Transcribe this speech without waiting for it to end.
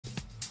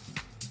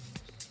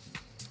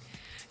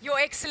Your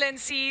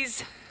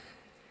Excellencies,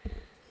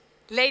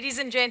 ladies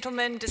and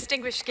gentlemen,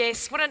 distinguished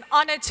guests, what an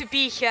honor to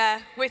be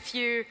here with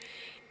you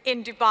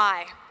in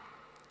Dubai.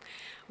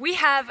 We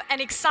have an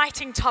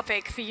exciting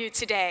topic for you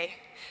today,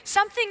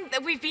 something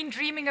that we've been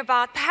dreaming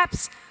about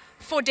perhaps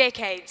for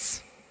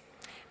decades.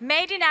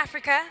 Made in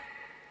Africa,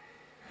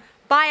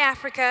 by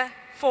Africa,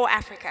 for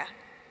Africa.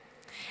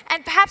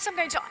 And perhaps I'm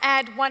going to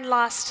add one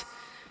last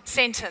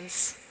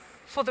sentence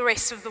for the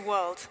rest of the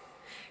world.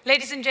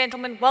 Ladies and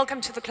gentlemen,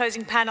 welcome to the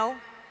closing panel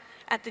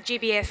at the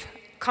GBF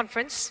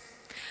conference.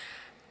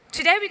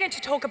 Today we're going to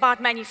talk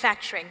about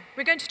manufacturing.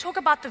 We're going to talk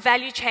about the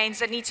value chains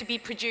that need to be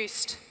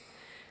produced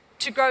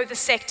to grow the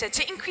sector,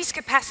 to increase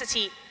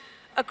capacity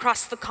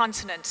across the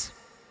continent.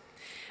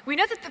 We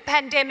know that the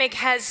pandemic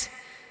has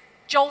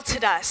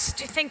jolted us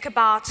to think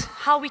about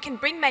how we can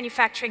bring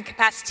manufacturing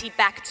capacity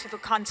back to the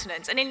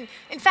continent. And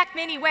in fact,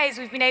 many ways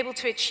we've been able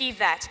to achieve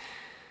that.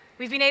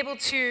 We've been able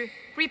to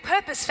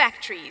repurpose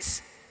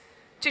factories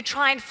to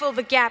try and fill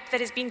the gap that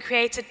has been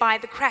created by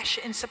the crash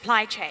in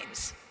supply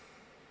chains.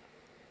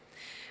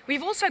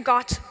 We've also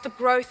got the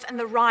growth and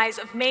the rise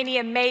of many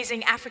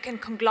amazing African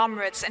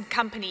conglomerates and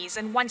companies,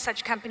 and one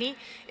such company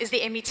is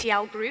the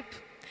MeTL Group,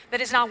 that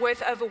is now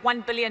worth over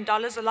 $1 billion,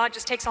 the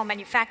largest textile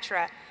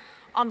manufacturer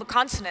on the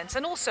continent,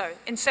 and also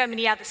in so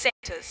many other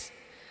sectors.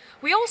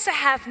 We also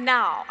have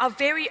now our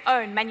very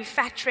own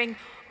manufacturing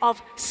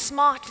of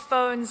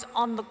smartphones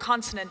on the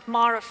continent,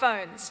 Mara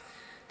phones,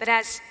 that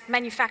has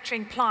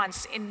manufacturing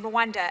plants in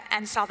Rwanda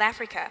and South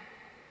Africa.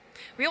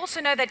 We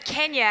also know that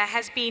Kenya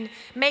has been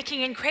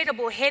making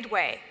incredible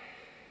headway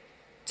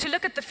to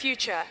look at the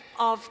future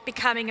of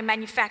becoming a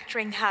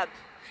manufacturing hub.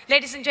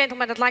 Ladies and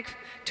gentlemen, I'd like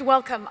to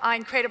welcome our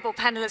incredible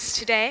panelists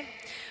today.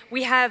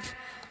 We have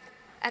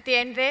at the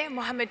end there,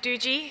 Mohammed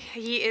Dewji.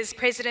 He is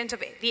president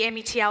of the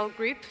MeTL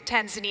Group,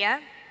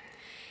 Tanzania.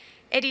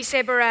 Eddy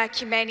Sebera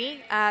K,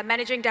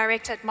 managing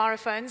director at Mara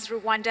Phones,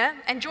 Rwanda.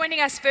 And joining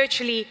us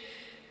virtually,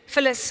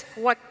 Phyllis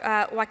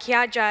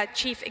Wakiaga,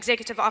 Chief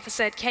Executive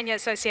Officer at Kenya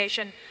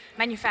Association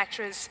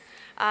Manufacturers,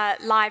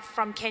 live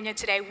from Kenya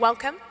today.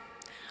 Welcome.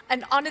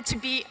 An honor to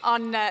be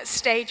on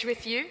stage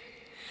with you.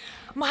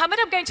 Mohammed,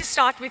 I'm going to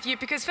start with you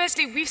because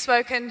firstly, we've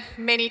spoken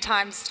many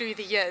times through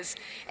the years.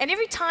 And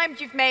every time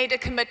you've made a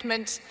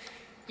commitment,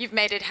 you've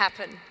made it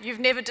happen. You've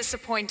never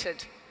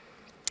disappointed.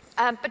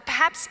 But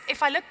perhaps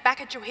if I look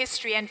back at your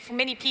history, and for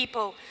many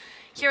people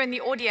here in the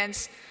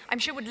audience, I'm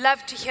sure would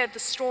love to hear the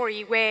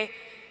story where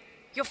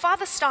your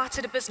father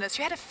started a business,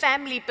 you had a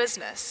family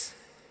business,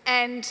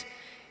 and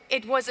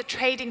it was a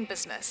trading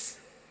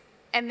business.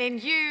 And then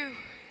you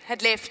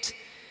had left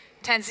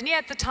Tanzania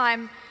at the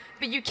time,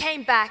 but you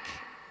came back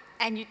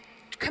and you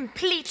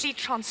completely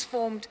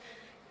transformed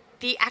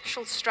the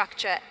actual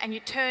structure and you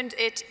turned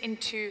it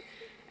into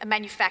a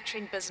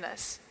manufacturing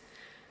business.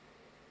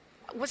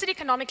 Was it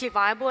economically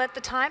viable at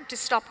the time to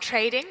stop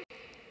trading?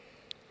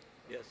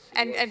 Yes.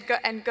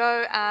 And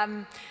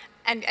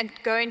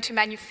go into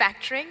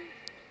manufacturing?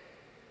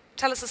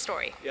 Tell us a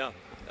story. Yeah.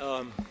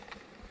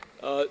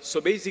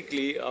 So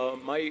basically,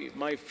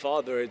 my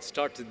father had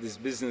started this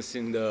business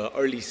in the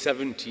early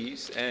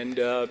 70s, and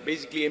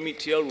basically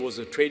MeTL was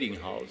a trading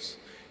house.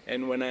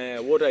 And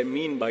what I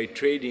mean by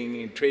trading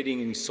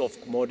in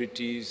soft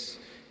commodities,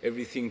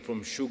 everything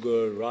from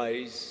sugar,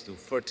 rice to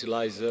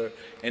fertilizer,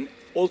 and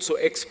also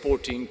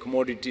exporting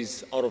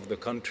commodities out of the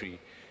country.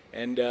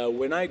 And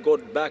when I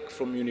got back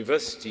from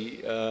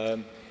university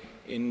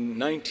in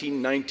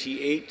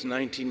 1998,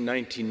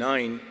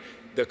 1999,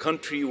 the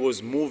country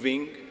was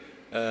moving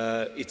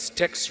its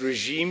tax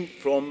regime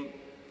from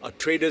a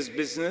trader's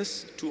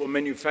business to a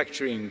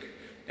manufacturing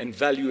and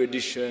value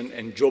addition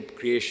and job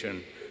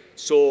creation.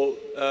 So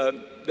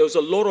there was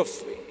a lot of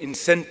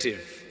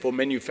incentive for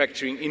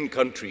manufacturing in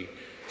country.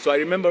 So I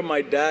remember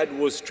my dad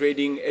was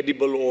trading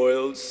edible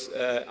oils.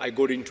 I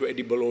got into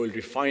edible oil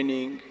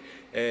refining.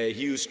 He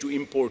used to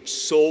import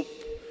soap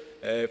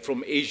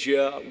from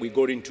Asia. We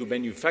got into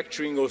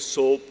manufacturing of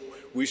soap.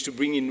 We used to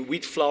bring in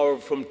wheat flour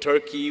from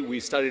Turkey. We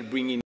started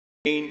bringing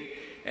grain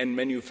and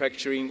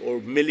manufacturing or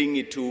milling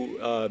it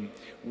to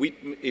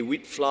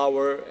wheat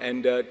flour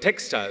and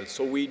textiles.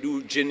 So we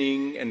do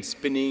ginning and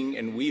spinning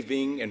and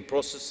weaving and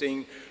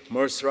processing,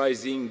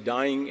 mercerizing,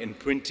 dyeing and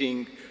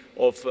printing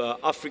of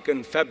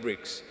African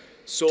fabrics.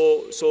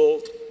 So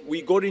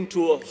we got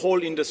into a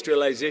whole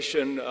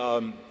industrialization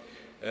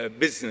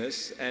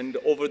business, and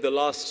over the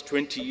last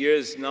 20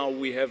 years now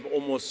we have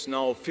almost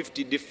now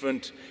 50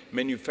 different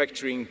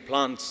manufacturing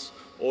plants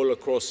all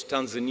across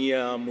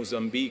Tanzania,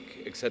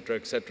 Mozambique, etc.,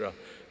 etc.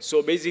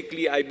 So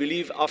basically I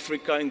believe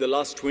Africa in the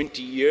last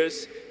 20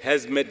 years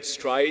has made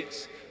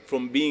strides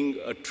from being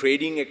a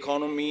trading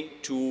economy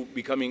to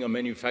becoming a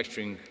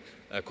manufacturing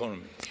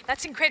economy.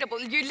 That's incredible.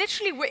 You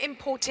literally were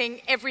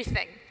importing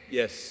everything.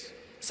 Yes.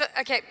 So,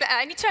 okay, but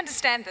I need to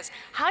understand this.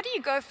 How do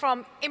you go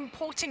from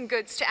importing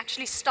goods to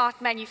actually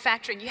start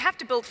manufacturing? You have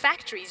to build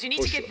factories. You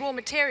need to get raw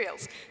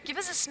materials. Give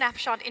us a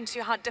snapshot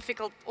into how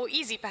difficult or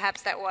easy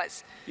perhaps that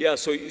was. Yeah,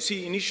 so you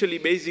see, initially,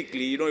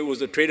 basically, you know, it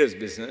was a trader's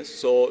business.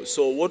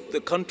 So what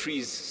the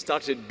countries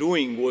started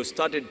doing was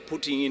started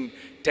putting in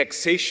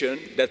taxation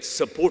that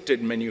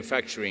supported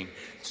manufacturing.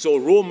 So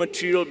raw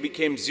material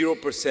became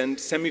 0%,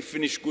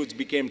 semi-finished goods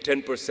became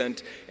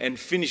 10%, and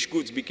finished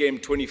goods became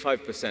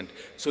 25%.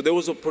 So there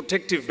was a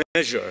protective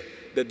measure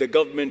that the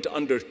government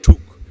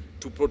undertook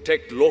to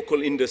protect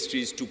local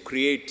industries, to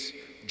create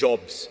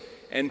jobs.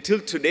 Until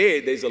today,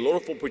 there's a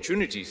lot of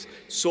opportunities.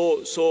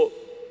 So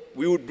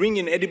we would bring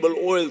in edible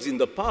oils in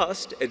the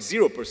past at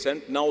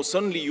 0%. Now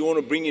suddenly you want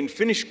to bring in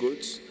finished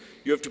goods,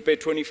 you have to pay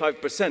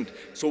 25%.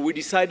 So we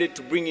decided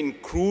to bring in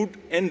crude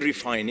and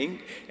refining.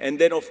 And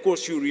then, of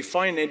course, you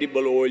refine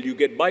edible oil, you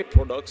get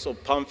byproducts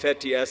of palm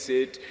fatty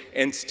acid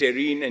and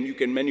stearine, and you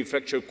can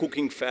manufacture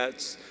cooking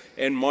fats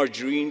and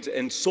margarines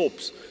and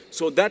soaps.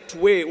 So that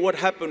way, what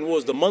happened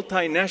was the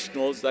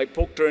multinationals like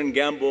Procter &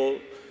 Gamble,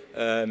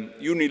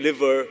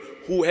 Unilever,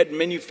 who had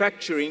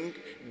manufacturing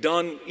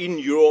done in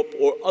Europe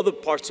or other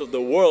parts of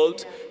the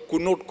world,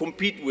 could not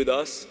compete with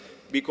us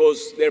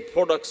because their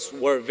products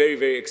were very,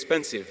 very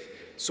expensive.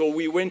 So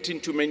we went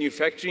into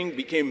manufacturing,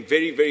 became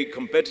very, very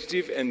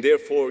competitive, and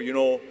therefore, you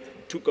know,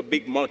 took a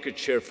big market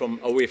share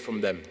away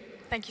from them.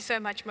 Thank you so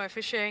much, Mo,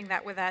 for sharing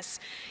that with us.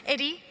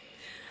 Eddy,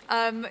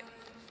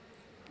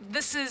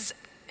 this is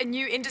a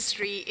new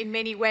industry in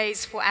many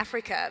ways for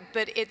Africa,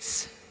 but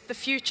it's the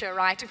future,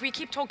 right? If we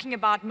keep talking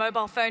about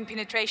mobile phone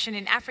penetration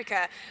in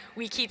Africa,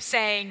 we keep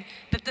saying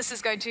that this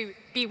is going to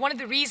be one of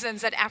the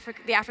reasons that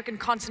the African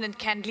continent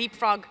can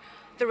leapfrog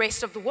the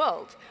rest of the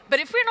world. But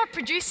if we're not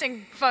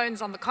producing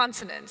phones on the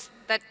continent,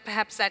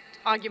 perhaps that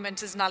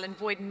argument is null and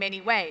void in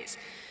many ways.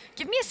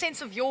 Give me a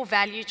sense of your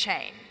value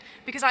chain,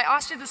 because I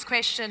asked you this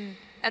question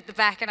at the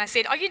back and I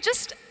said, are you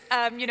just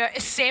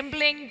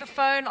assembling the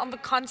phone on the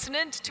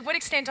continent? To what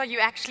extent are you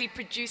actually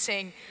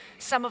producing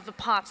some of the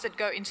parts that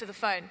go into the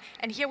phone?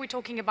 And here we're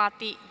talking about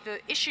the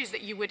issues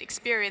that you would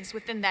experience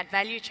within that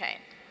value chain.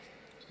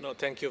 No,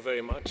 thank you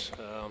very much.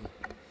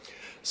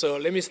 So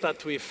let me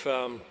start with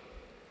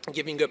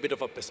giving you a bit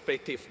of a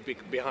perspective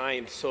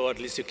behind, so at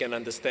least you can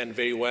understand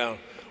very well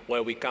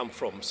where we come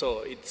from.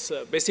 So it's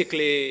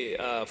basically,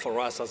 for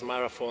us as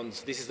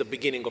marathons, this is the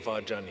beginning of our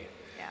journey.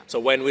 Yeah.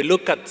 So when we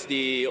look at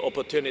the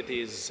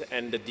opportunities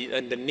and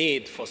the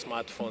need for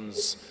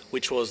smartphones,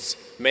 which was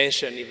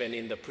mentioned even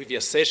in the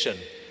previous session,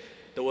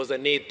 there was a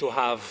need to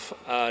have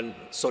a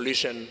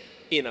solution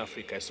in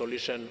Africa, a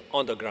solution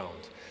on the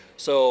ground.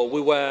 So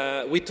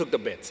we took the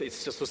bet.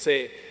 It's just to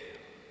say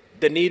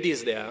the need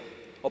is there,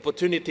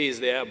 opportunity is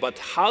there, but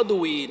how do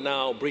we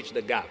now bridge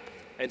the gap?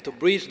 And to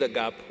bridge the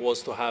gap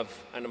was to have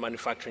a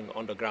manufacturing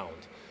on the ground.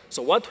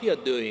 So what we are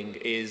doing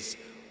is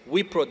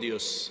we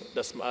produce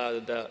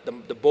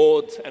the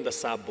board and the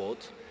sub-board,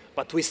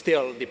 but we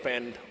still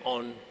depend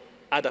on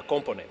other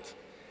components.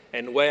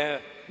 And where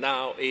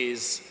now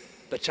is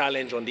the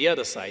challenge on the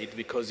other side,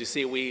 because you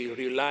see we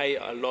rely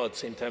a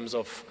lot in terms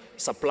of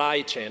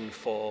supply chain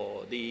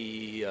for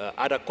the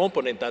other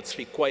component that's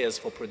required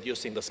for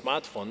producing the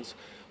smartphones,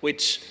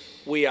 which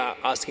we are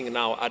asking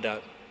now other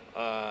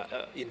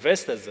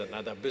investors and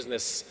other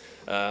business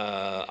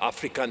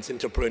African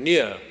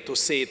entrepreneurs to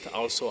see it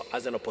also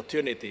as an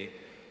opportunity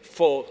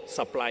for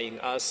supplying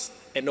us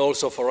and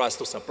also for us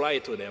to supply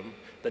to them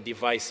the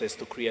devices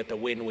to create a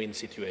win-win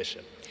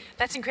situation.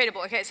 That's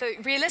incredible. Okay, so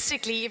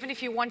realistically, even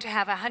if you want to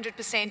have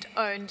 100%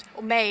 owned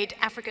or made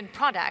African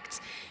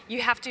products,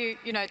 you have to,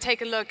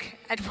 take a look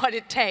at what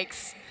it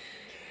takes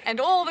and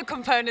all the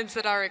components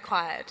that are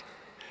required.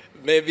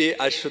 Maybe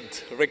I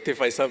should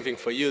rectify something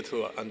for you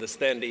to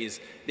understand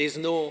is there's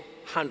no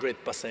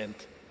 100%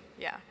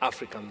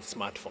 African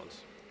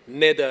smartphones.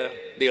 Neither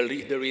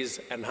there is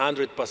a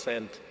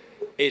 100%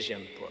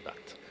 Asian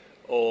product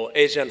or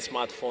Asian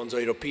smartphones or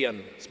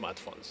European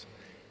smartphones.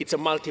 It's a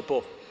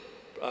multiple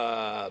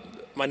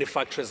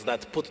manufacturers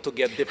that put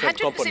together different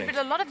 100%, components.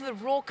 But a lot of the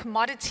raw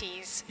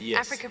commodities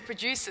Africa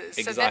produces.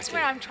 Exactly. So that's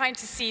where I'm trying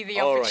to see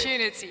the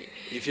opportunity. Right.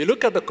 If you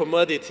look at the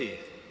commodity,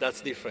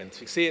 that's different.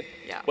 You see,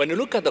 when you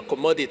look at the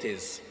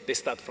commodities, they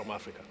start from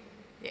Africa.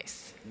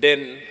 Yes.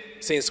 Then,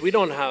 since we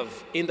don't have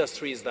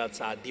industries that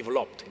are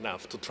developed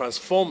enough to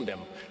transform them,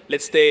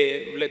 let's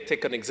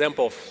take an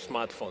example of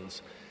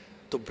smartphones.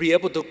 To be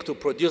able to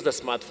produce the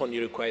smartphone,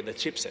 you require the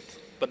chipset.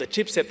 But the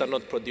chipset are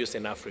not produced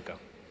in Africa.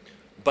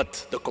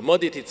 But the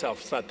commodity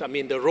itself,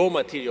 the raw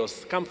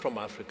materials come from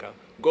Africa,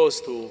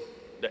 goes to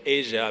the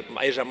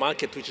Asia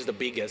market, which is the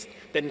biggest,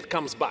 then it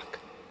comes back.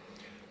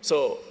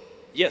 So,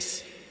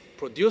 yes,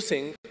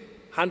 producing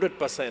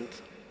 100%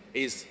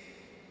 is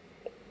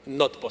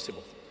not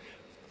possible.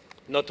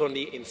 Not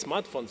only in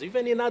smartphones,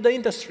 even in other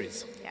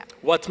industries. Yeah.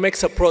 What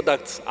makes a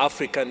product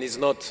African is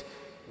not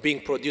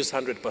being produced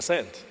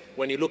 100%.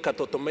 When you look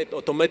at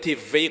automotive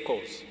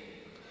vehicles,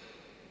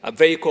 a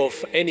vehicle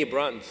of any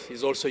brand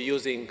is also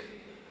using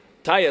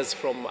tires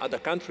from other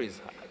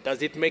countries.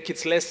 Does it make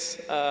it less?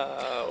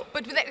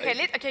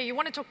 Okay, you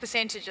want to talk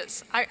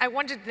percentages. I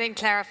wanted to then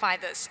clarify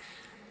this.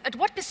 At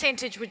what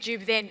percentage would you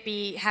then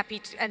be happy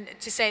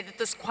to say that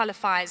this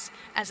qualifies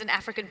as an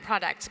African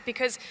product?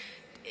 Because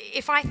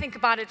if I think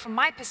about it from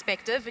my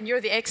perspective, and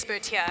you're the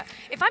expert here,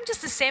 if I'm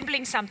just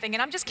assembling something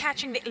and I'm just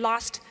catching the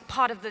last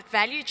part of the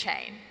value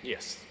chain,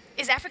 yes,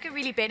 is Africa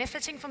really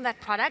benefiting from that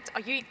product?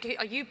 Are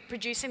you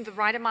producing the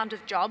right amount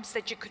of jobs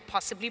that you could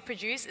possibly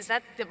produce? Is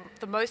that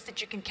the most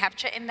that you can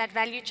capture in that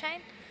value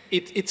chain?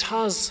 It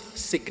has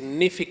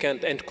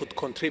significant and could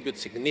contribute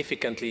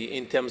significantly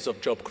in terms of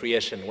job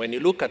creation. When you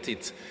look at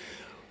it,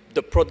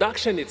 the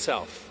production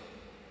itself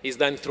is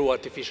done through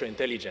artificial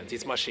intelligence.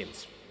 It's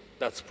machines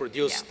that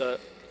produce the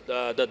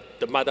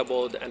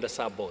motherboard and the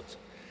subboard.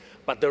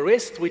 But the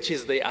rest, which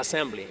is the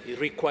assembly, it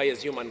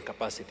requires human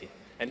capacity.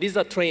 And these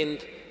are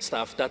trained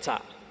staff that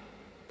are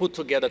put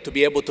together to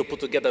be able to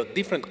put together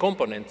different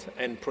components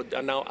and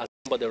now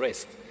assemble the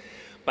rest.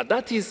 But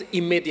that is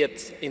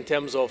immediate in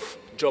terms of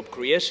job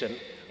creation,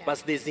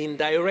 but there's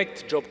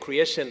indirect job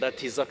creation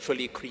that is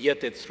actually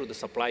created through the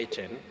supply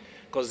chain,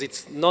 because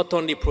it's not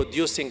only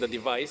producing the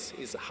device,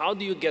 it's how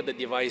do you get the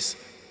device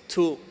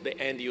to the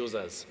end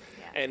users.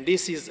 And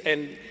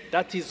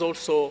that is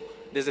also,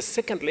 there's a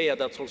second layer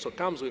that also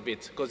comes with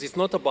it, because it's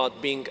not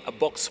about being a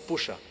box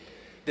pusher.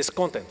 There's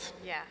content,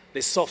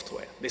 there's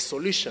software, there's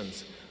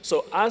solutions.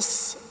 So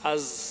us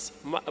as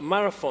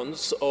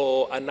Marathons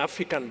or an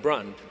African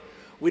brand,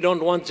 we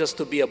don't want just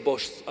to be a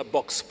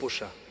box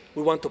pusher.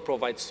 We want to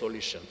provide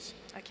solutions.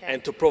 Okay.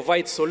 And to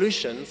provide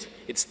solutions,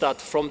 it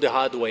starts from the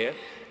hardware,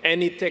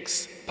 and it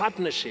takes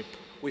partnership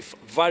with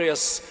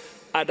various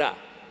other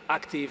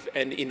active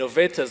and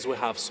innovators who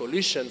have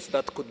solutions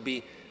that could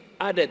be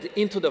added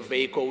into the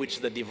vehicle, which is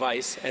the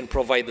device, and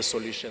provide the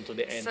solution to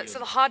the end user. So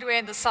the hardware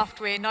and the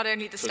software, not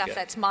only the stuff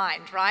that's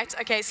mined, right?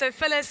 Okay, so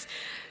Phyllis,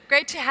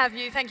 great to have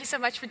you. Thank you so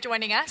much for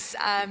joining us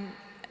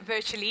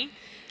virtually.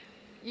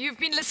 You've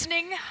been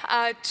listening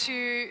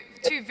to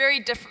two very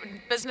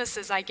different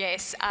businesses, I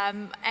guess,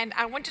 and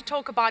I want to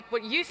talk about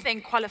what you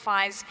think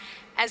qualifies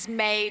as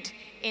made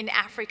in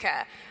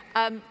Africa.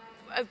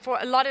 For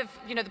a lot of,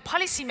 the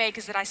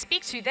policymakers that I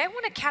speak to, they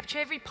want to capture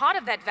every part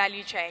of that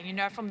value chain,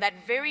 from that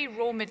very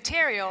raw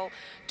material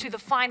to the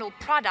final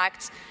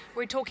product.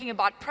 We're talking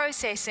about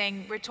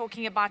processing. We're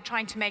talking about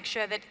trying to make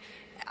sure that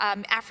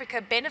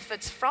Africa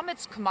benefits from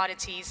its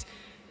commodities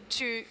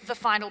to the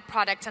final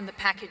product and the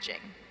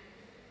packaging.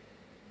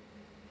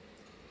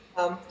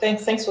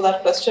 Thanks for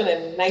that question,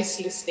 and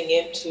nice listening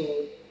in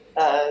to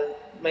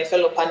my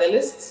fellow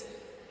panelists.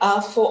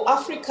 For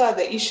Africa,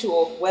 the issue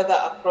of whether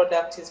a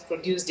product is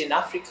produced in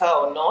Africa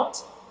or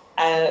not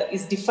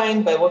is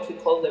defined by what we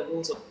call the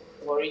rules of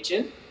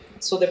origin.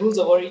 So the rules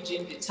of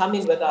origin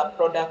determine whether a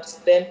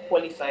product then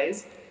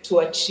qualifies to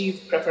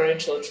achieve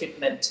preferential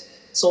treatment.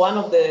 So one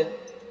of the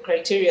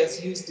criteria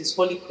used is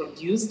wholly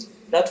produced.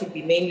 That would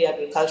be mainly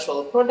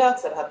agricultural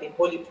products that have been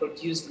wholly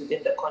produced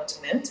within the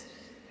continent.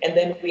 And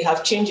then we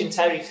have change in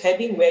tariff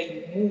heading, where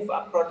you move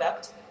a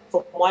product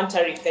from one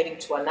tariff heading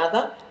to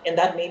another, and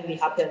that mainly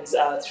happens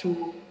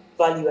through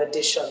value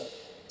addition.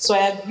 So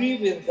I agree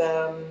with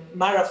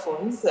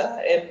Marathon's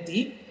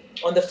MD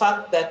on the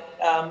fact that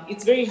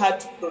it's very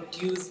hard to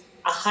produce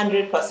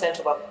 100%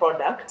 of a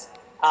product,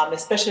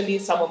 especially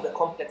some of the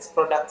complex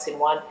products in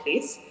one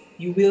place.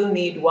 You will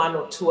need one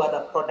or two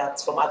other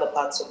products from other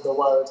parts of the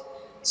world.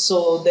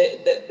 So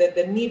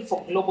the need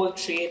for global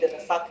trade and the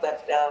fact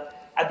that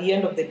at the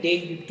end of the day,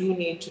 you do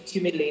need to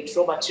accumulate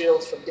raw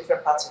materials from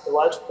different parts of the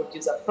world to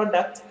produce a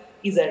product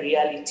is a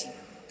reality.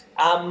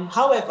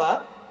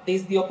 However,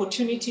 there's the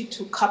opportunity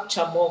to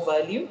capture more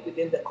value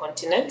within the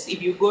continent.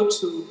 If you go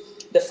to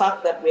the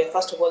fact that we're,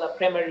 first of all, a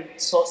primary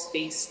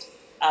resource-based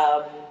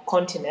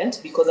continent,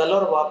 because a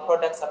lot of our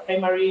products are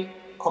primary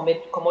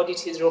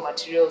commodities, raw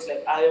materials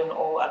like iron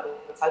ore,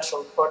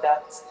 agricultural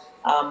products,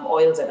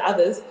 oils and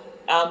others,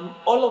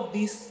 all of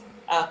these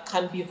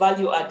can be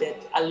value added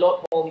a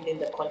lot more within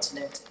the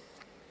continent.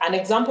 An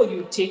example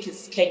you take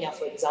is Kenya,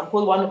 for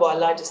example. One of our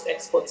largest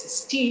exports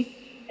is tea,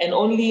 and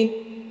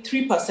only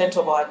 3%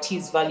 of our tea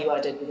is value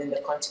added within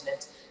the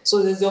continent.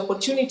 So there's the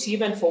opportunity,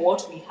 even for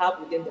what we have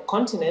within the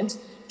continent,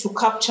 to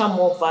capture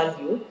more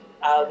value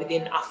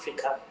within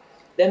Africa.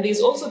 Then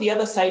there's also the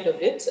other side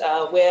of it,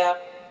 where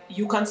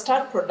you can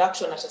start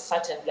production at a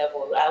certain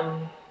level.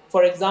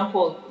 For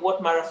example,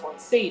 what Marathon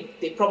said,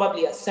 they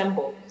probably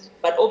assemble,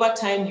 but over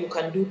time you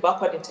can do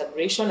backward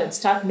integration and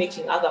start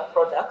making other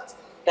products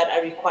that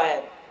are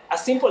required. A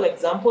simple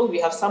example, we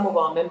have some of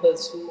our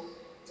members who,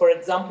 for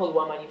example,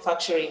 were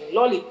manufacturing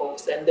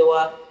lollipops, and they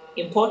were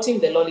importing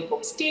the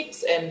lollipop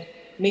sticks and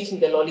making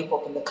the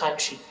lollipop in the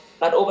country.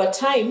 But over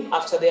time,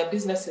 after their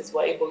businesses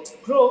were able to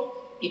grow,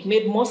 it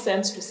made more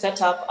sense to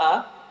set up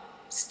a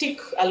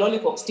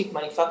lollipop stick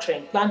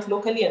manufacturing plant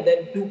locally and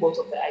then do both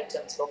of the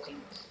items locally.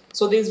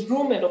 So there's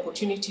room and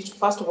opportunity to,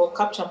 first of all,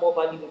 capture more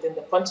value within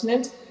the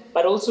continent,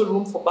 but also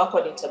room for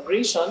backward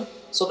integration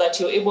so that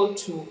you're able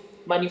to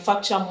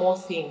manufacture more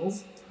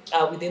things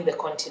within the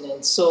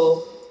continent.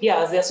 So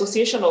yeah, as the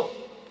Association of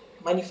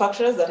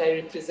Manufacturers that I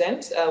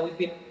represent, we've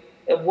been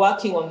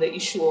working on the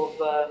issue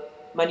of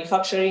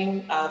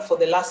manufacturing for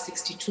the last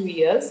 62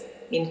 years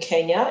in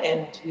Kenya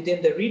and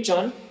within the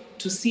region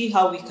to see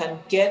how we can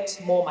get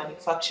more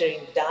manufacturing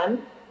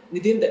done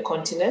within the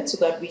continent so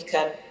that we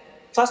can,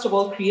 first of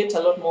all, create a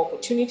lot more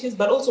opportunities,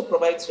 but also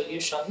provide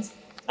solutions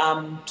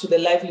to the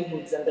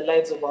livelihoods and the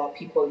lives of our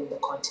people in the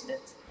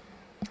continent.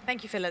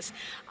 Thank you, Phyllis.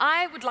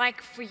 I would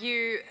like for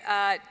you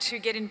to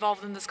get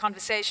involved in this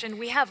conversation.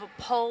 We have a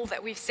poll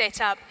that we've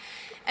set up,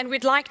 and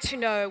we'd like to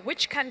know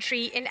which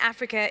country in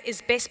Africa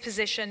is best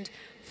positioned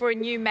for a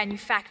new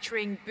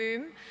manufacturing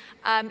boom.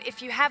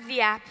 If you have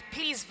the app,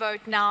 please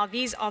vote now.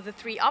 These are the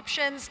three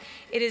options.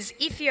 It is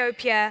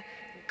Ethiopia,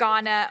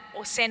 Ghana,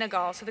 or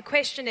Senegal. So the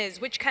question is,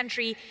 which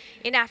country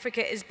in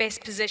Africa is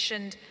best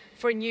positioned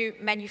for a new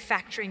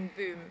manufacturing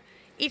boom?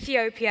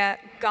 Ethiopia,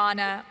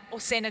 Ghana, or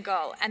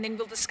Senegal, and then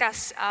we'll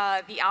discuss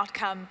the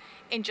outcome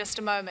in just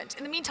a moment.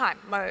 In the meantime,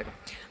 Mo,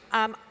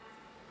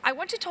 I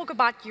want to talk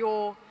about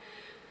your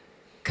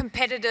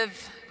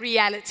competitive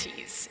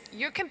realities.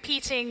 You're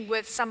competing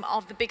with some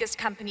of the biggest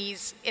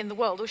companies in the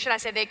world, or should I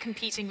say they're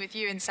competing with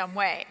you in some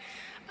way.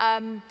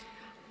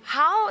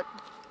 How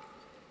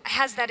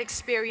has that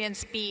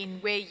experience been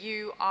where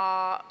you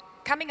are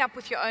coming up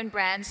with your own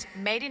brands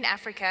made in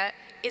Africa?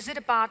 Is it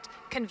about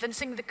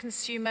convincing the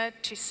consumer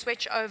to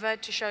switch over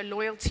to show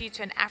loyalty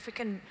to an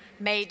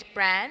African-made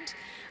brand?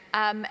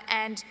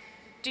 And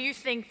do you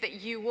think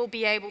that you will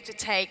be able to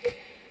take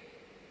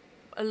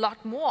a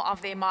lot more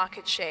of their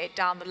market share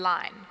down the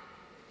line?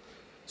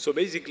 So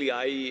basically,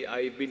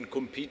 I've been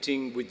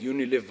competing with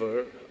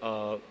Unilever,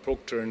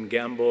 Procter &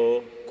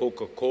 Gamble,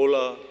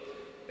 Coca-Cola,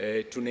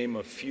 to name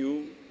a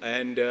few.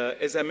 And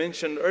as I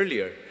mentioned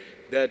earlier,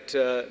 that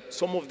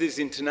some of these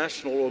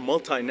international or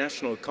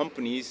multinational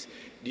companies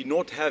did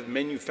not have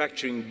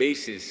manufacturing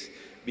bases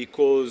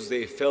because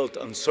they felt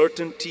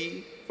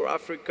uncertainty for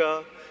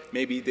Africa.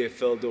 Maybe they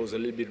felt there was a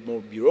little bit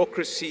more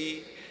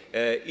bureaucracy,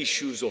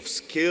 issues of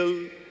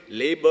skill,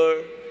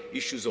 labor,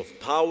 issues of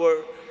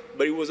power,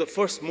 but it was a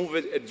first mover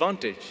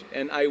advantage.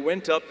 And I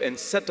went up and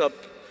set up,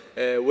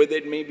 whether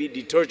it may be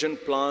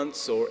detergent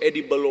plants or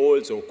edible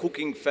oils or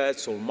cooking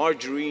fats or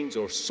margarines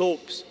or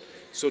soaps.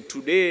 So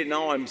today,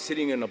 now I'm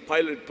sitting in a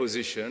pilot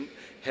position,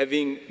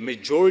 having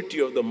majority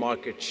of the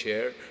market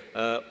share,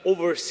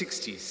 over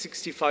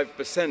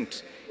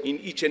 65% in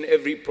each and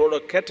every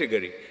product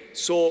category.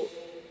 So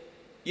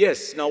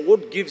yes, now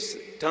what gives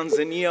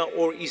Tanzania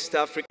or East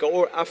Africa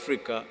or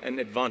Africa an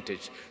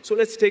advantage? So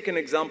let's take an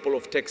example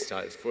of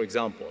textiles, for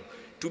example.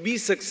 To be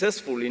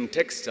successful in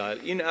textile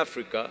in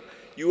Africa,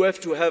 you have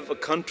to have a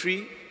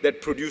country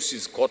that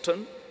produces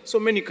cotton. So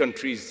many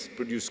countries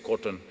produce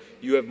cotton.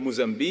 You have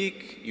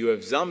Mozambique, you have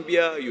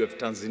Zambia, you have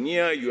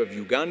Tanzania, you have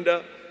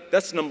Uganda.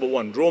 That's number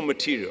one, raw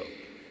material.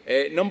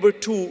 Number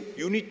two,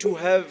 you need to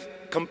have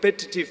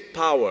competitive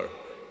power.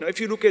 Now, if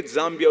you look at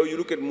Zambia or you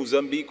look at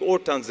Mozambique or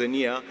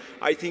Tanzania,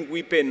 I think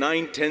we pay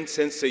 9–10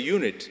 cents a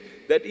unit.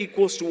 That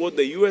equals to what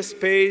the US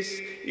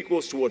pays,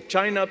 equals to what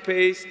China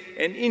pays,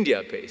 and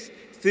India pays.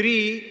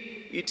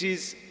 Three, it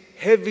is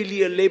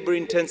heavily a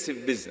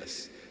labor-intensive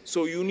business.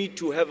 So you need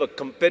to have a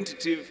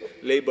competitive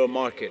labor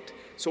market.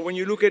 So when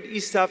you look at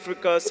East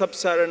Africa,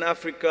 Sub-Saharan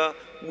Africa,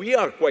 we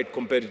are quite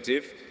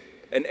competitive.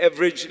 An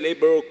average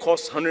labor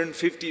costs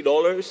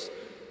 $150,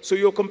 so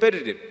you're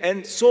competitive.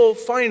 And so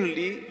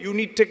finally, you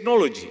need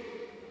technology.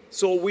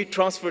 So we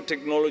transfer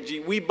technology,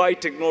 we buy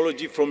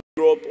technology from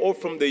Europe or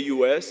from the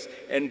US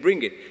and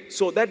bring it.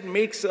 So that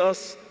makes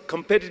us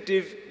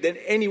competitive than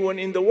anyone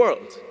in the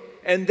world.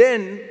 And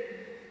then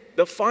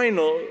the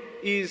final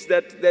is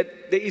that there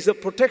is a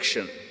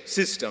protection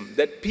system,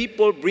 that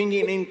people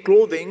bringing in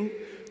clothing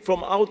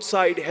from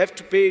outside have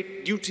to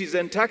pay duties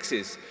and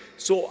taxes.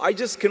 So I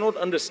just cannot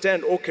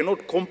understand or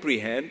cannot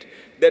comprehend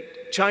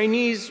that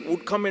Chinese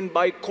would come and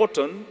buy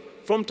cotton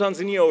from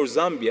Tanzania or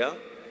Zambia,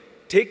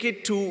 take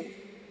it to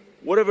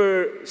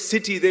whatever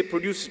city they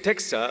produce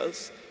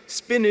textiles,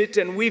 spin it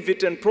and weave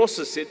it and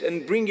process it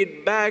and bring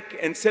it back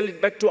and sell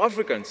it back to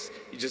Africans.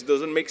 It just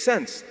doesn't make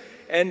sense.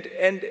 And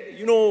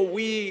you know,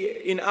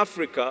 we in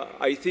Africa,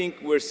 I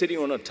think we're sitting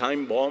on a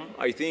time bomb.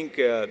 I think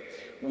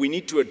we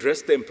need to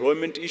address the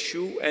employment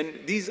issue, and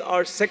these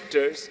are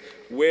sectors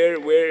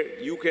where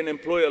you can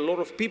employ a lot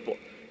of people.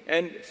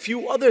 And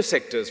few other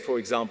sectors, for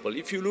example,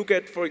 if you look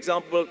at, for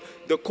example,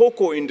 the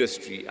cocoa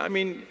industry. I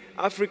mean,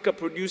 Africa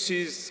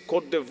produces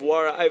Cote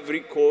d'Ivoire, Ivory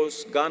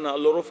Coast, Ghana, a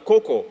lot of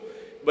cocoa.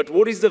 But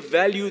what is the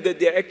value that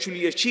they're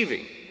actually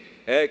achieving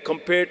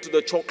compared to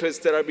the chocolates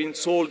that are being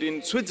sold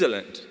in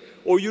Switzerland?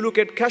 Or you look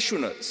at cashew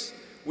nuts.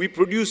 We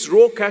produce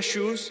raw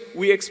cashews,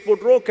 we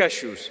export raw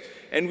cashews.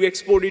 And we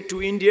export it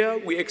to India,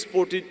 we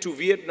export it to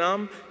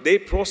Vietnam, they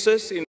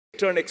process, in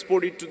return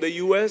export it to the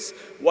US,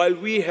 while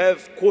we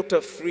have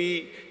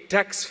quota-free,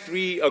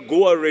 tax-free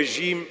AGOA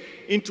regime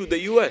into the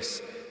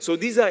US. So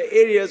these are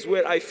areas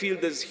where I feel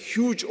there's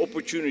huge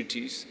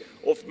opportunities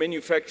of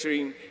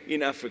manufacturing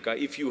in Africa.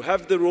 If you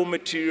have the raw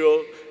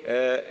material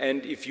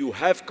and if you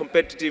have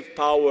competitive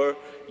power,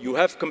 you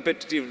have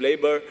competitive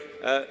labor,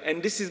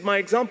 and this is my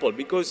example,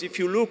 because if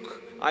you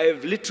look, I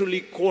have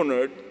literally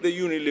cornered the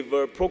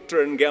Unilever,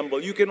 Procter &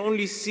 Gamble. You can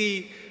only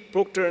see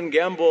Procter &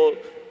 Gamble,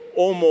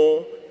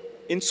 Omo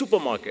in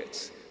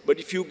supermarkets. But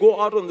if you go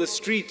out on the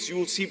streets, you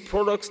will see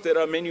products that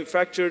are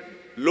manufactured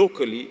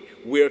locally.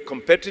 We are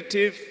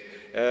competitive.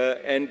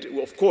 And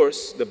of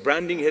course, the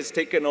branding has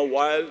taken a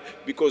while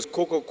because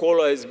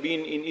Coca-Cola has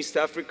been in East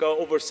Africa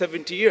over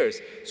 70 years.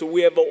 So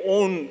we have our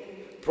own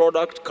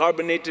product,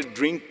 carbonated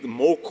drink,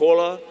 Mo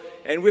Cola,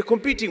 and we're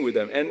competing with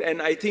them.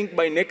 And I think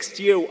by next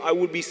year, I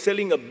will be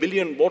selling 1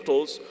 billion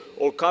bottles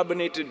of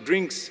carbonated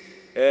drinks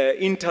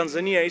in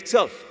Tanzania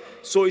itself.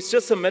 So it's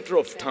just a matter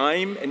of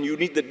time, and you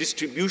need the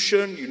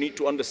distribution, you need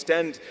to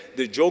understand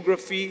the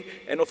geography,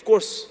 and of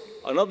course,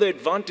 another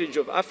advantage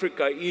of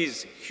Africa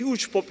is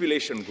huge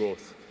population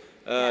growth.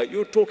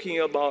 You're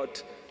talking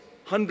about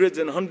hundreds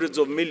and hundreds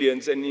of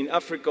millions, and in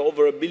Africa,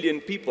 over 1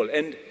 billion people.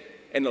 And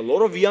a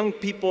lot of young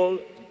people,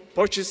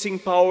 purchasing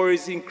power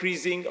is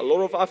increasing, a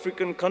lot of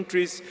African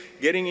countries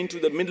getting into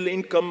the middle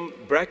income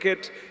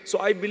bracket. So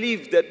I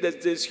believe that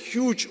there's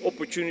huge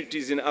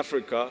opportunities in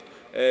Africa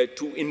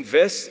to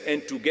invest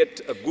and to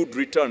get a good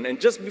return. And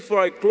just before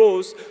I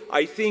close,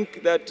 I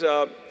think that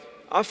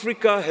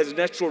Africa has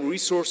natural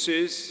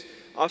resources.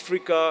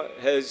 Africa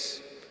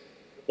has,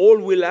 all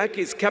we lack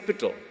is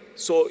capital.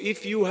 So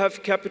if you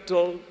have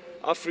capital,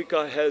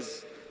 Africa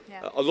has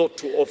a lot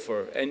to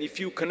offer. And if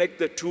you connect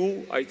the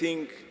two, I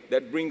think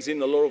that brings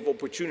in a lot of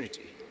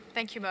opportunity.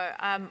 Thank you, Mo.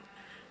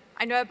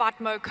 I know about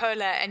Mo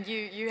Cola, and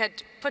you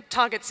had put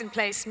targets in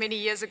place many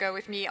years ago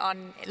with me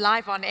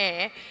live on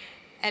air,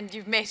 and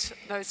you've met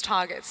those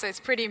targets, so it's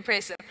pretty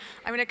impressive.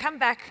 I'm going to come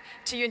back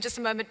to you in just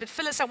a moment, but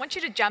Phyllis, I want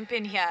you to jump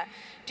in here.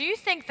 Do you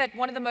think that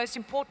one of the most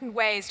important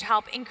ways to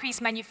help increase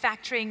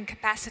manufacturing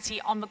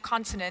capacity on the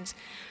continent,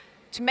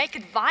 to make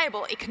it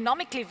viable,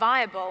 economically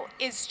viable,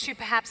 is to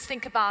perhaps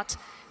think about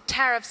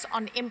tariffs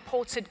on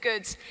imported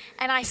goods?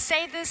 And I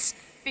say this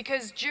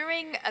because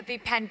during the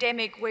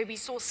pandemic, where we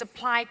saw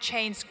supply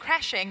chains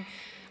crashing,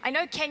 I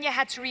know Kenya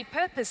had to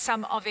repurpose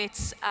some of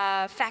its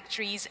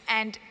factories,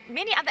 and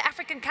many other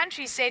African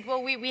countries said,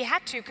 well, we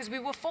had to because we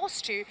were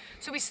forced to,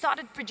 so we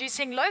started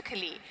producing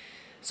locally.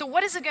 So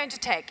what is it going to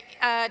take?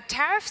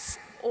 Tariffs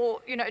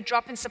or a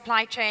drop in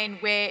supply chain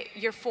where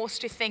you're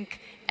forced to think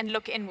and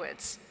look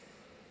inwards?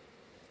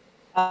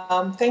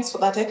 Thanks for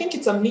that. I think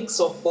it's a mix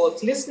of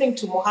both. Listening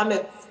to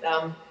Mohammed's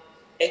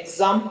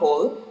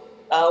example,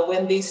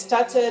 when they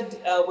started,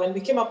 when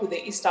we came up with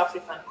the East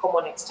African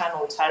Common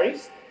External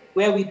Tariff,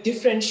 where we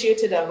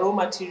differentiated a raw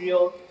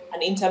material,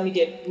 an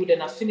intermediate good,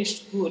 and a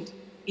finished good,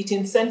 it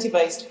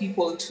incentivized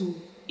people to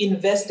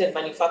invest and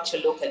manufacture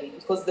locally,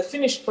 because the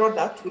finished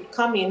product would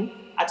come in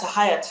at a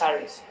higher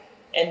tariff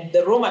and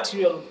the raw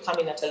material would come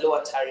in at a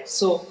lower tariff.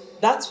 So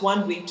that's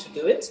one way to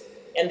do it.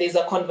 And there's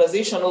a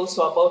conversation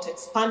also about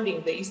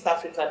expanding the East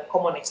African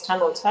Common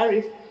External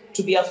Tariff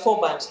to be a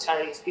 4-band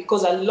tariff,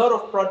 because a lot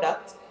of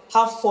products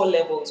have 4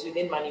 levels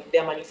within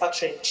their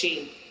manufacturing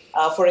chain.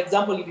 For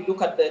example, if you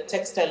look at the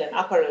textile and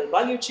apparel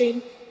value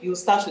chain, you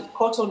start with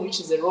cotton, which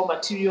is the raw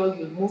material,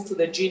 you'll move to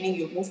the ginning,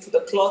 you'll move to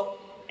the cloth,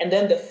 and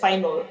then the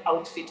final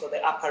outfit or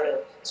the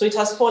apparel. So it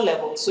has 4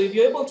 levels. So if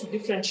you're able to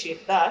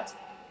differentiate that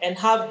and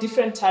have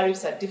different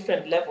tariffs at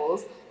different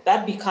levels,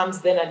 that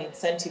becomes then an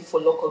incentive for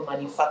local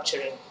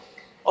manufacturing.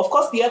 Of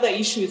course, the other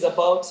issue is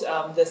about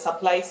the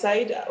supply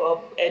side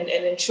and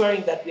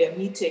ensuring that we are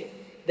meeting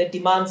the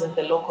demands in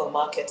the local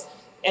market.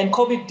 And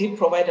COVID did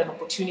provide an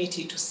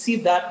opportunity to see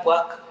that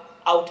work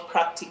out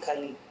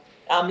practically.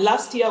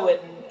 Last year when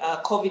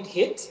COVID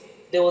hit,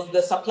 there was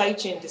the supply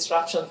chain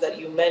disruptions that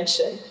you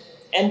mentioned.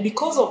 And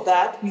because of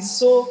that, we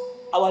saw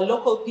our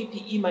local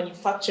PPE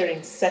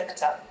manufacturing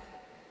sector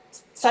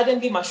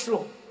suddenly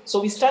mushroom.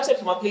 So we started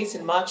from a place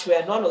in March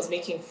where no one was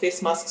making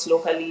face masks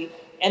locally,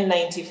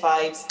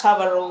 N95s,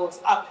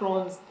 coveralls,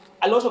 aprons.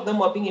 A lot of them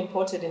were being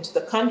imported into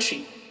the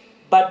country.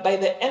 But by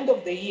the end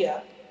of the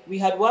year, we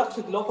had worked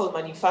with local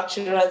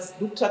manufacturers,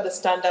 looked at the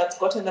standards,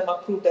 gotten them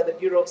approved at the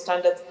Bureau of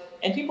Standards,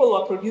 and people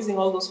were producing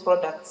all those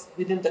products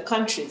within the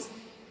countries.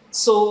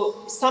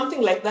 So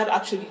something like that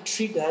actually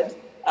triggered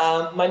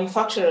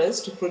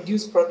manufacturers to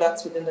produce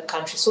products within the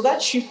country. So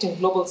that shift in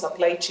global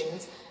supply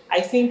chains,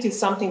 I think, is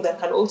something that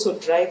can also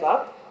drive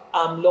up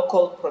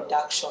local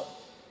production.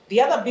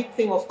 The other big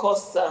thing, of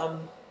course,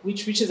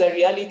 which is a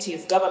reality,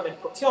 is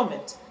government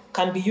procurement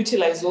can be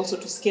utilized also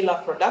to scale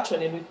up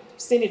production. And we've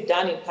seen it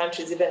done in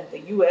countries, even in the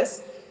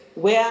US,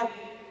 where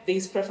there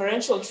is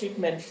preferential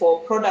treatment for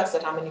products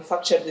that are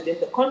manufactured within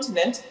the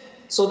continent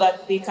so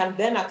that they can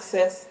then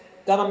access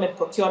government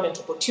procurement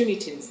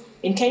opportunities.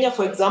 In Kenya,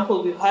 for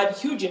example, we've had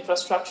huge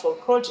infrastructural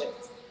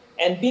projects,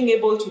 and being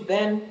able to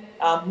then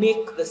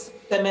make the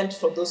cement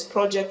for those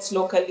projects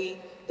locally,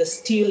 the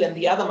steel and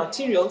the other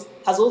materials,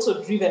 has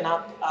also driven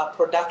up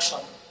production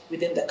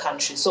within the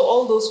country. So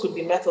all those could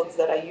be methods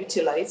that are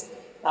utilized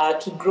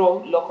to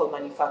grow local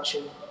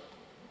manufacturing.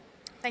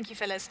 Thank you,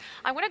 Phyllis.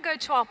 I want to go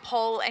to our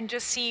poll and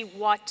just see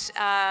what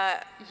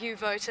you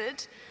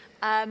voted.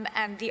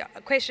 And the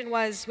question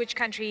was, which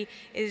country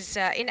is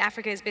in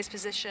Africa is best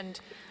positioned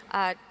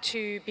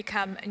to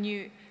become a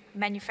new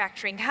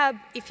manufacturing hub?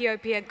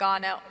 Ethiopia,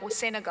 Ghana, or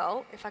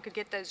Senegal? If I could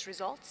get those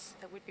results,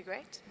 that would be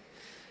great.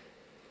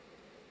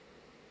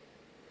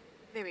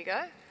 There we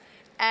go.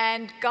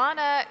 And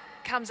Ghana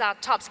comes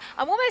out tops.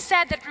 I'm almost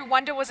sad that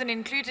Rwanda wasn't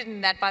included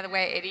in that, by the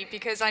way, Eddy,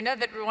 because I know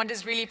that Rwanda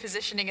is really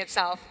positioning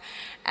itself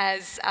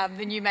as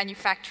the new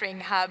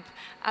manufacturing hub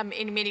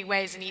in many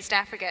ways in East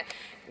Africa.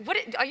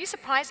 Are you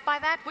surprised by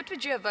that? What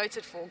would you have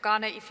voted for,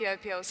 Ghana,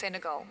 Ethiopia, or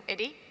Senegal?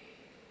 Eddy?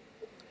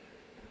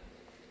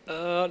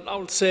 I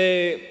would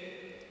say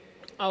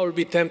I would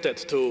be tempted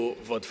to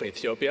vote for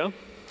Ethiopia,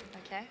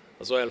 okay,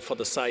 as well, for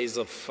the size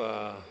of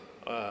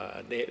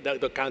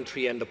the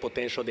country and the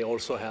potential they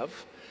also have.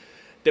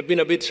 They've been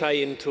a bit shy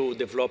into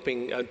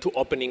developing, to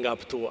opening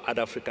up to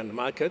other African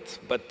markets,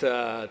 but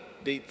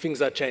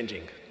things are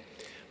changing.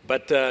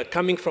 But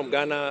coming from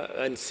Ghana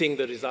and seeing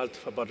the result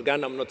about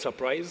Ghana, I'm not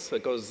surprised,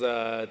 because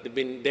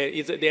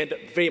they had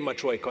a very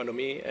mature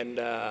economy, and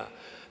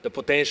the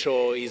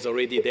potential is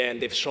already there,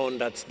 and they've shown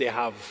that they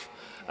have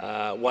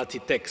what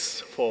it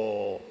takes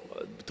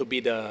to be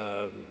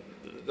the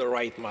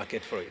right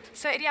market for it.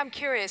 So, Eddy, I'm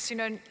curious,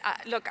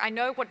 look, I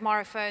know what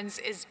Moraphones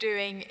is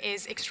doing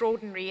is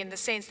extraordinary in the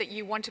sense that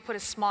you want to put a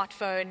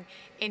smartphone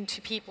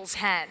into people's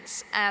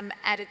hands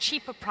at a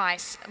cheaper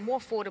price, more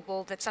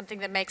affordable, that's something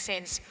that makes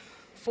sense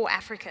for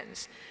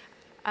Africans.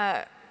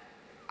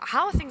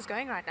 How are things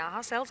going right now?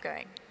 How's sales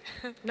going?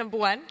 Number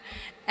one.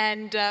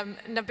 And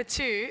number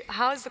two,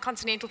 how is the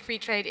continental free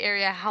trade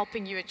area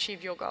helping you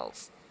achieve your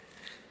goals?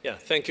 Yeah,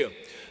 thank you.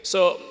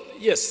 So,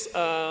 yes,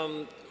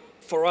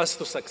 for us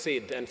to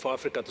succeed and for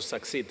Africa to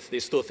succeed,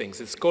 there's two things.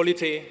 It's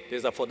quality,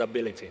 there's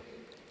affordability.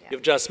 Yeah.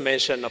 You've just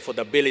mentioned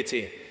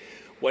affordability.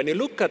 When you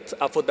look at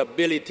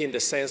affordability in the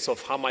sense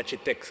of how much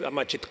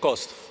it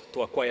costs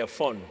to acquire a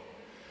phone,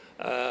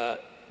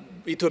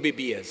 it will be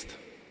biased.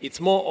 It's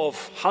more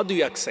of how do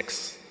you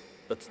access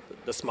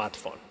the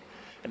smartphone.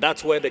 And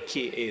that's where the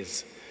key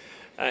is.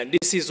 And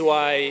this is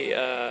why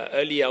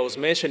earlier I was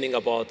mentioning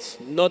about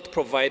not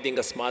providing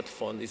a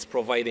smartphone, it's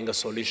providing a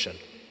solution.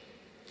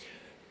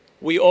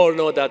 We all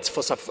know that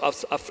for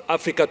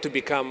Africa to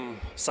become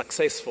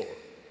successful,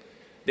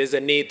 there's a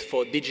need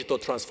for digital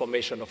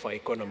transformation of our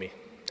economy.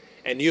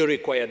 And you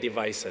require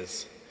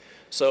devices.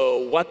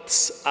 So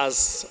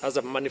as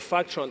a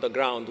manufacturer on the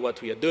ground,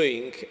 what we are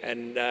doing,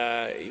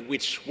 and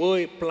which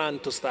we plan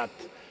to start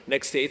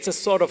next year, it's a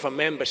sort of a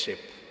membership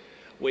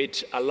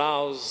which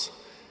allows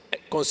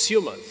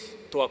consumers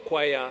to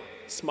acquire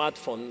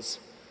smartphones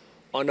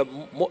on a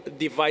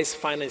device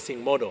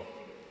financing model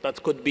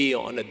that could be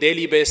on a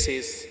daily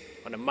basis,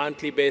 on a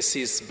monthly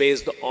basis,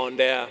 based on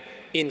their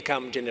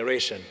income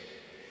generation.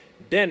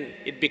 Then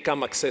it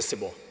becomes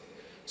accessible.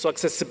 So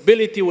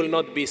accessibility will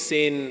not be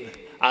seen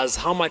as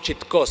how much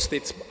it costs,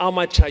 it's how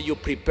much are you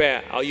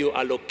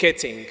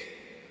allocating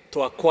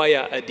to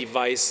acquire a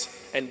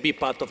device and be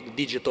part of the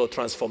digital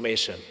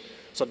transformation.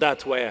 So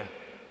that's where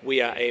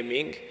we are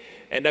aiming.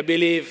 And I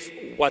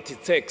believe what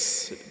it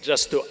takes,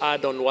 just to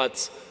add on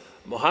what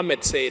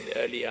Mohammed said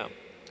earlier,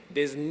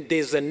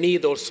 there's a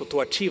need also to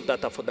achieve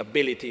that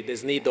affordability.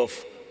 There's need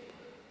of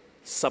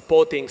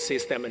supporting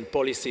system and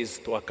policies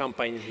to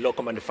accompany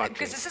local manufacturing.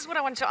 Because this is what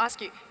I wanted to ask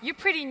you. You're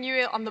pretty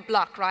new on the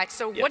block, right?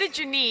 So yes. What did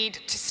you need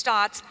to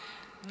start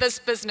this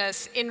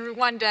business in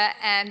Rwanda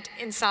and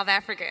in South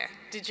Africa?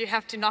 Did you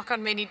have to knock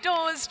on many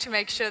doors to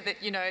make sure that,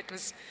 it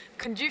was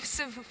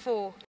conducive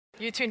for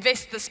you to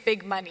invest this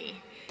big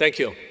money? Thank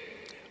you.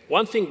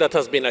 One thing that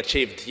has been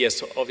achieved,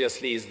 yes,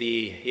 obviously, is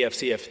the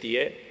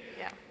EFCFTA.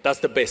 Yeah. That's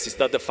the basis,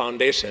 that's the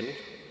foundation.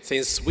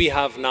 Since we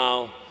have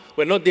now,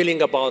 we're not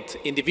dealing about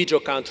individual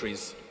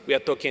countries. We are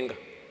talking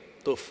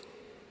to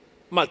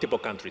multiple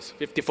countries.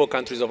 54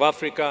 countries of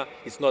Africa,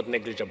 it's not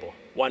negligible.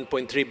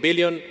 1.3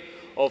 billion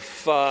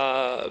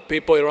of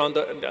people around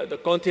the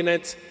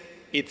continent.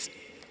 It's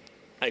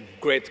a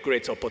great,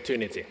 great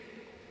opportunity.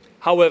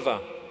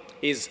 However,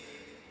 is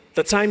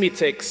the time it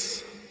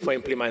takes for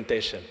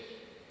implementation.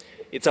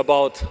 It's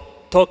about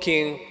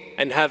talking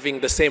and having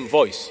the same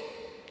voice.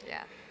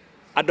 Yeah.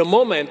 At the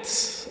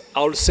moment,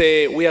 I would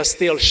say we are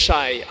still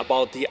shy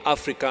about the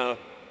Africa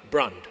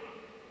brand.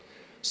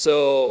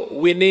 So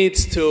we need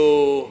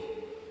to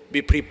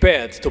be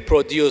prepared to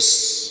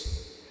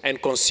produce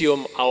and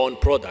consume our own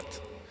product.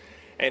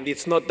 And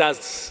it's not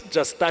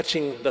just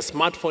touching the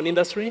smartphone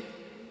industry,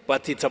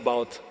 but it's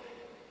about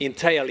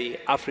entirely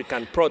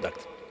African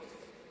product.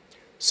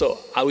 So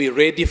are we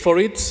ready for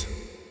it?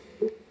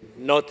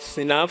 Not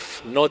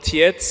enough, not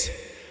yet,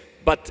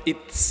 but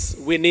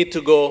we need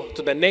to go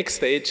to the next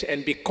stage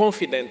and be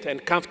confident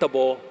and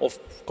comfortable of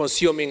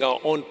consuming our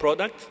own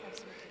product.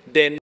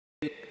 Then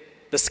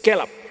the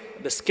scale up,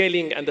 the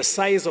scaling and the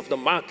size of the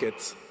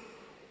market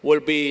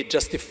will be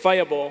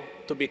justifiable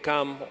to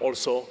become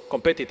also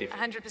competitive.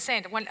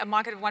 100%. A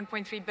market of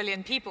 1.3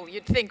 billion people,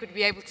 you'd think would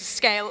be able to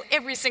scale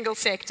every single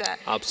sector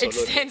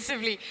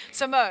extensively.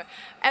 So Mo,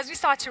 as we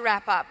start to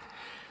wrap up,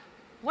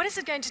 what is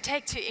it going to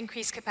take to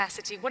increase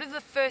capacity? What are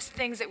the first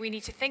things that we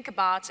need to think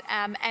about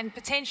and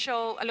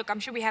potential, look, I'm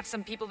sure we have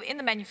some people in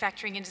the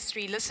manufacturing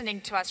industry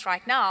listening to us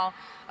right now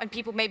and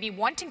people maybe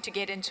wanting to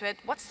get into it.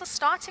 What's the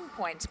starting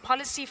point?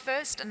 Policy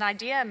first, an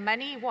idea,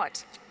 money,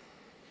 what?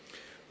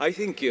 I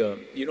think,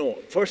 you know,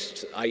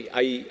 first,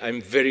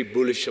 I'm very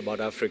bullish about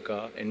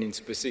Africa, and in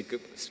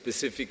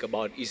specific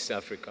about East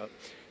Africa.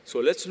 So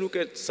let's look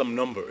at some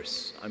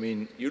numbers. I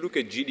mean, you look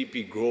at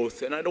GDP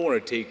growth, and I don't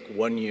want to take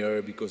 1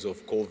 year because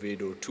of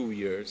COVID or 2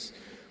 years,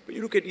 but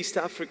you look at East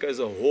Africa as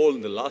a whole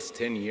in the last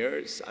 10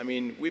 years, I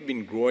mean, we've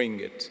been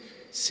growing at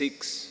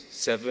 6,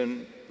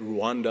 7,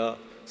 Rwanda,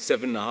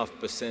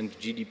 7.5%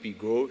 GDP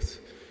growth.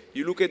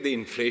 You look at the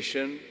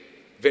inflation,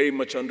 very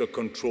much under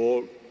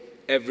control,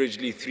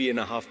 averagely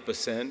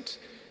 3.5%.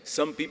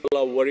 Some people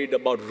are worried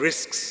about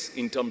risks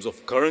in terms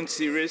of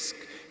currency risk.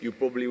 You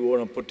probably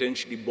want to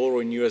potentially borrow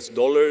in US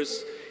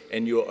dollars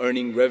and you're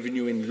earning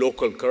revenue in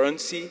local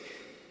currency.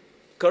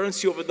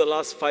 Currency over the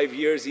last 5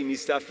 years in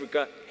East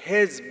Africa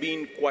has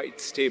been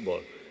quite stable.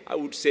 I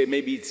would say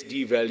maybe it's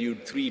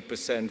devalued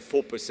 3%,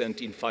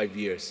 4% in 5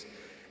 years.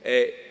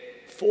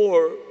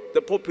 For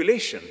the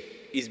population,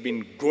 it's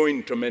been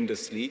growing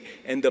tremendously,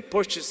 and the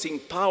purchasing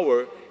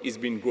power has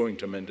been growing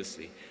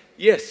tremendously.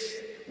 Yes,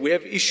 we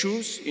have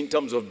issues in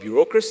terms of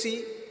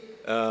bureaucracy,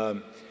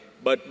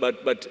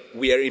 but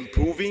we are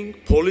improving,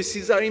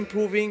 policies are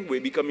improving,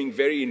 we're becoming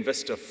very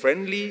investor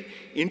friendly,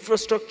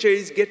 infrastructure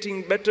is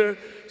getting better.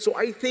 So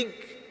I think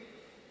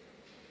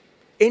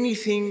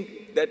anything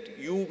that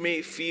you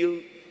may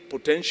feel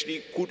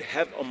potentially could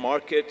have a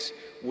market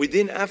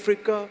within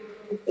Africa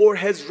or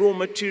has raw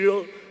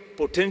material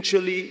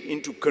potentially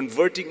into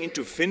converting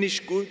into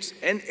finished goods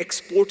and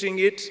exporting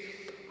it,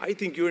 I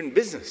think you're in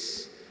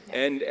business.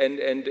 And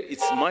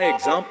it's my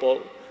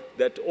example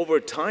that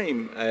over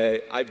time,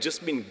 I've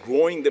just been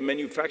growing the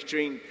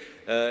manufacturing,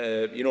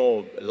 you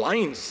know,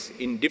 lines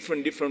in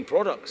different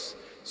products.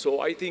 So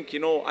I think, you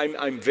know,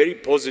 I'm very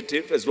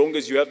positive as long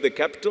as you have the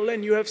capital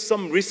and you have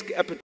some risk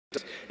appetite.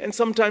 And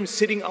sometimes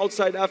sitting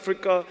outside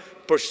Africa,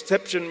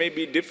 perception may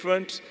be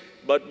different,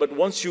 but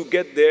once you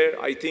get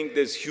there, I think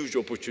there's huge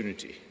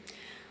opportunity.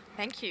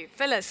 Thank you.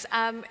 Phyllis,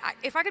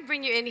 if I could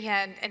bring you in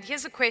here, and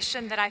here's a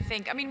question that I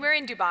think, I mean, we're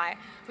in Dubai.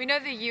 We know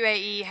the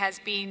UAE has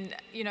been,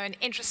 you know, an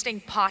interesting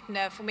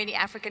partner for many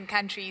African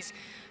countries.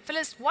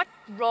 Phyllis, what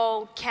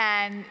role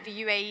can the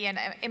UAE and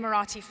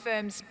Emirati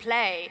firms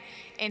play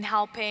in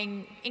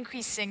helping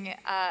increasing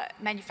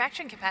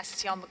manufacturing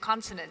capacity on the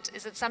continent?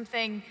 Is it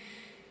something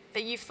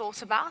that you've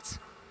thought about?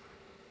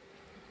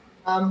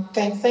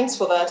 Thanks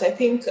for that. I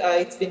think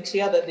it's been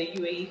clear that the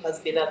UAE has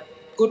been a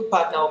good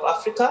partner of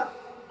Africa.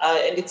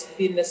 And it's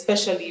been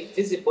especially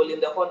visible in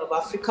the Horn of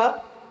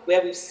Africa,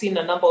 where we've seen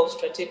a number of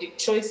strategic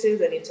choices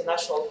and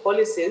international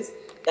policies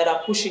that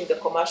are pushing the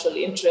commercial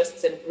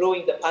interests and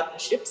growing the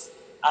partnerships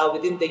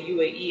within the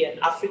UAE and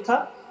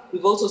Africa.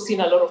 We've also seen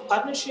a lot of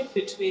partnership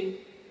between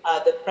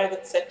the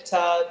private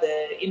sector,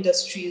 the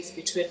industries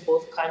between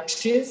both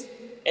countries.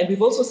 And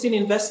we've also seen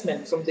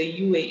investment from the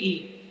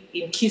UAE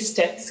in key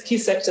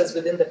sectors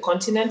within the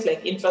continent,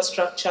 like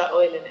infrastructure,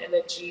 oil and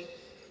energy,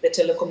 the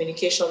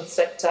telecommunications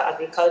sector,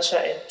 agriculture,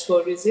 and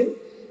tourism.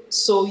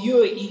 So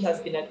UAE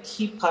has been a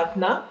key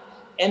partner.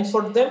 And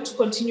for them to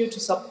continue to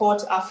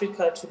support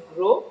Africa to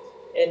grow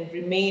and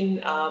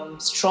remain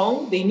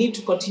strong, they need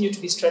to continue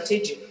to be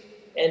strategic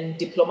and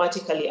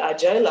diplomatically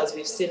agile, as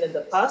we've seen in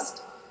the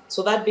past.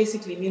 So that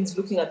basically means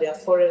looking at their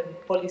foreign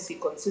policy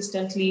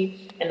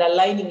consistently and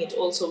aligning it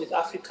also with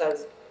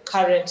Africa's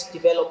current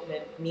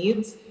development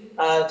needs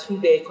through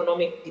their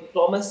economic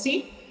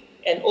diplomacy,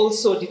 and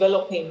also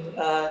developing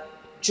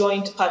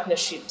joint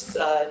partnerships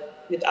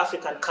with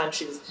African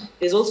countries.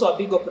 There's also a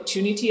big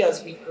opportunity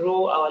as we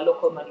grow our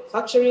local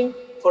manufacturing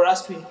for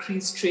us to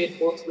increase trade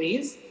both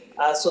ways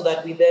so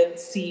that we then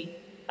see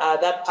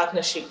that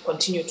partnership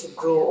continue to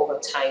grow over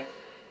time.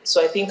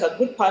 So I think a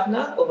good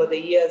partner over the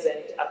years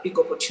and a big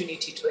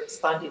opportunity to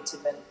expand it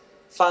even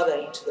further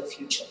into the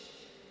future.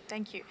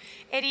 Thank you.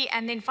 Eddy,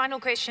 and then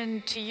final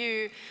question to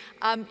you.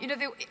 You know,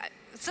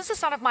 since the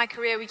start of my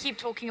career, we keep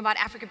talking about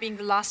Africa being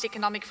the last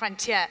economic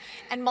frontier,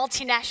 and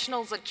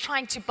multinationals are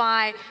trying to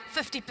buy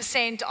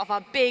 50% of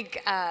our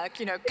big,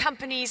 you know,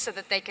 companies so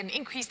that they can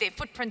increase their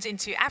footprint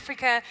into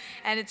Africa.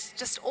 And it's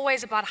just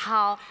always about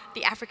how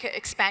the Africa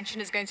expansion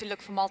is going to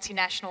look for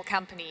multinational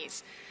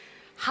companies.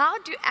 How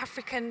do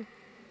African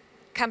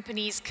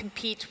companies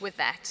compete with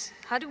that?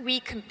 How do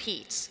we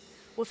compete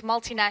with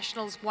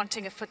multinationals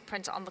wanting a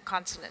footprint on the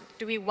continent?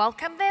 Do we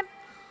welcome them,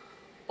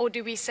 or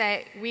do we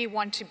say we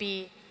want to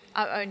be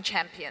our own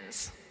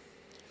champions?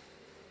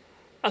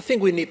 I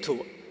think we need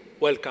to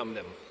welcome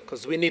them,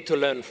 because we need to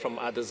learn from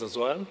others as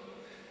well,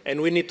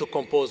 and we need to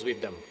compose with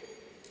them.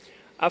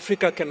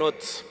 Africa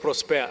cannot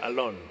prosper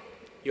alone.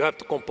 You have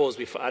to compose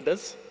with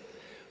others,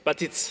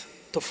 but it's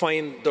to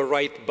find the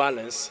right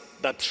balance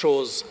that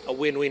shows a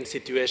win-win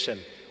situation.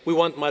 We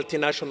want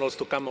multinationals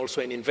to come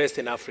also and invest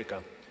in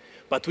Africa,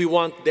 but we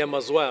want them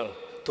as well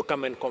to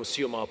come and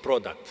consume our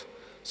product.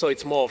 So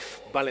it's more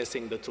of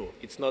balancing the two.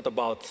 It's not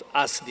about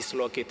us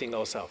dislocating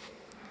ourselves.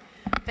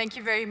 Thank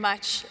you very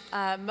much,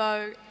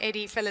 Mo,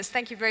 Eddy, Phyllis.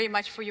 Thank you very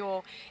much for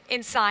your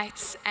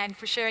insights and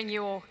for sharing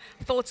your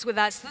thoughts with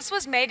us. This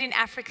was Made in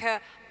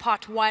Africa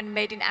Part 1.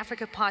 Made in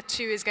Africa Part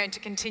 2 is going to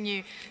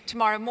continue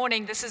tomorrow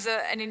morning. This is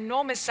an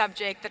enormous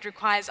subject that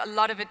requires a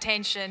lot of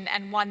attention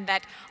and one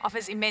that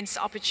offers immense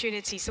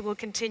opportunity, so we'll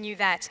continue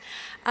that.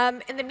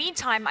 In the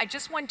meantime, I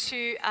just want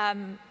to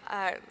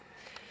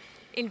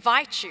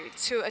invite you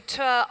to a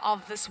tour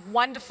of this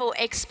wonderful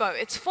expo.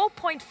 It's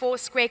 4.4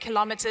 square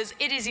kilometers.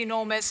 It is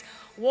enormous.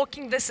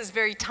 Walking this is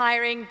very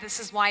tiring. This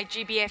is why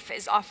GBF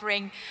is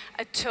offering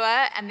a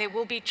tour, and there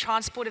will be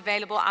transport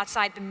available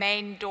outside the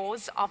main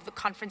doors of the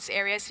conference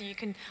area. So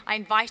I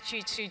invite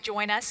you to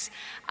join us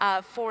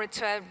for a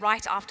tour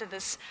right after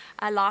this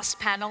last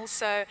panel.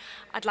 So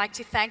I'd like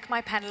to thank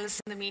my panelists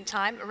in the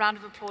meantime. A round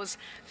of applause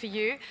for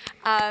you.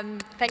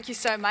 Thank you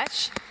so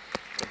much.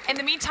 In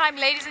the meantime,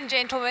 ladies and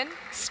gentlemen,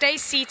 stay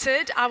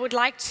seated. I would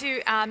like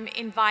to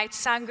invite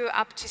Sangu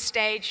up to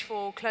stage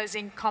for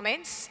closing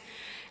comments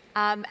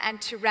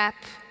and to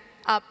wrap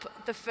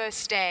up the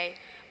first day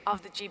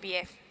of the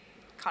GBF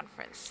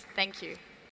conference. Thank you.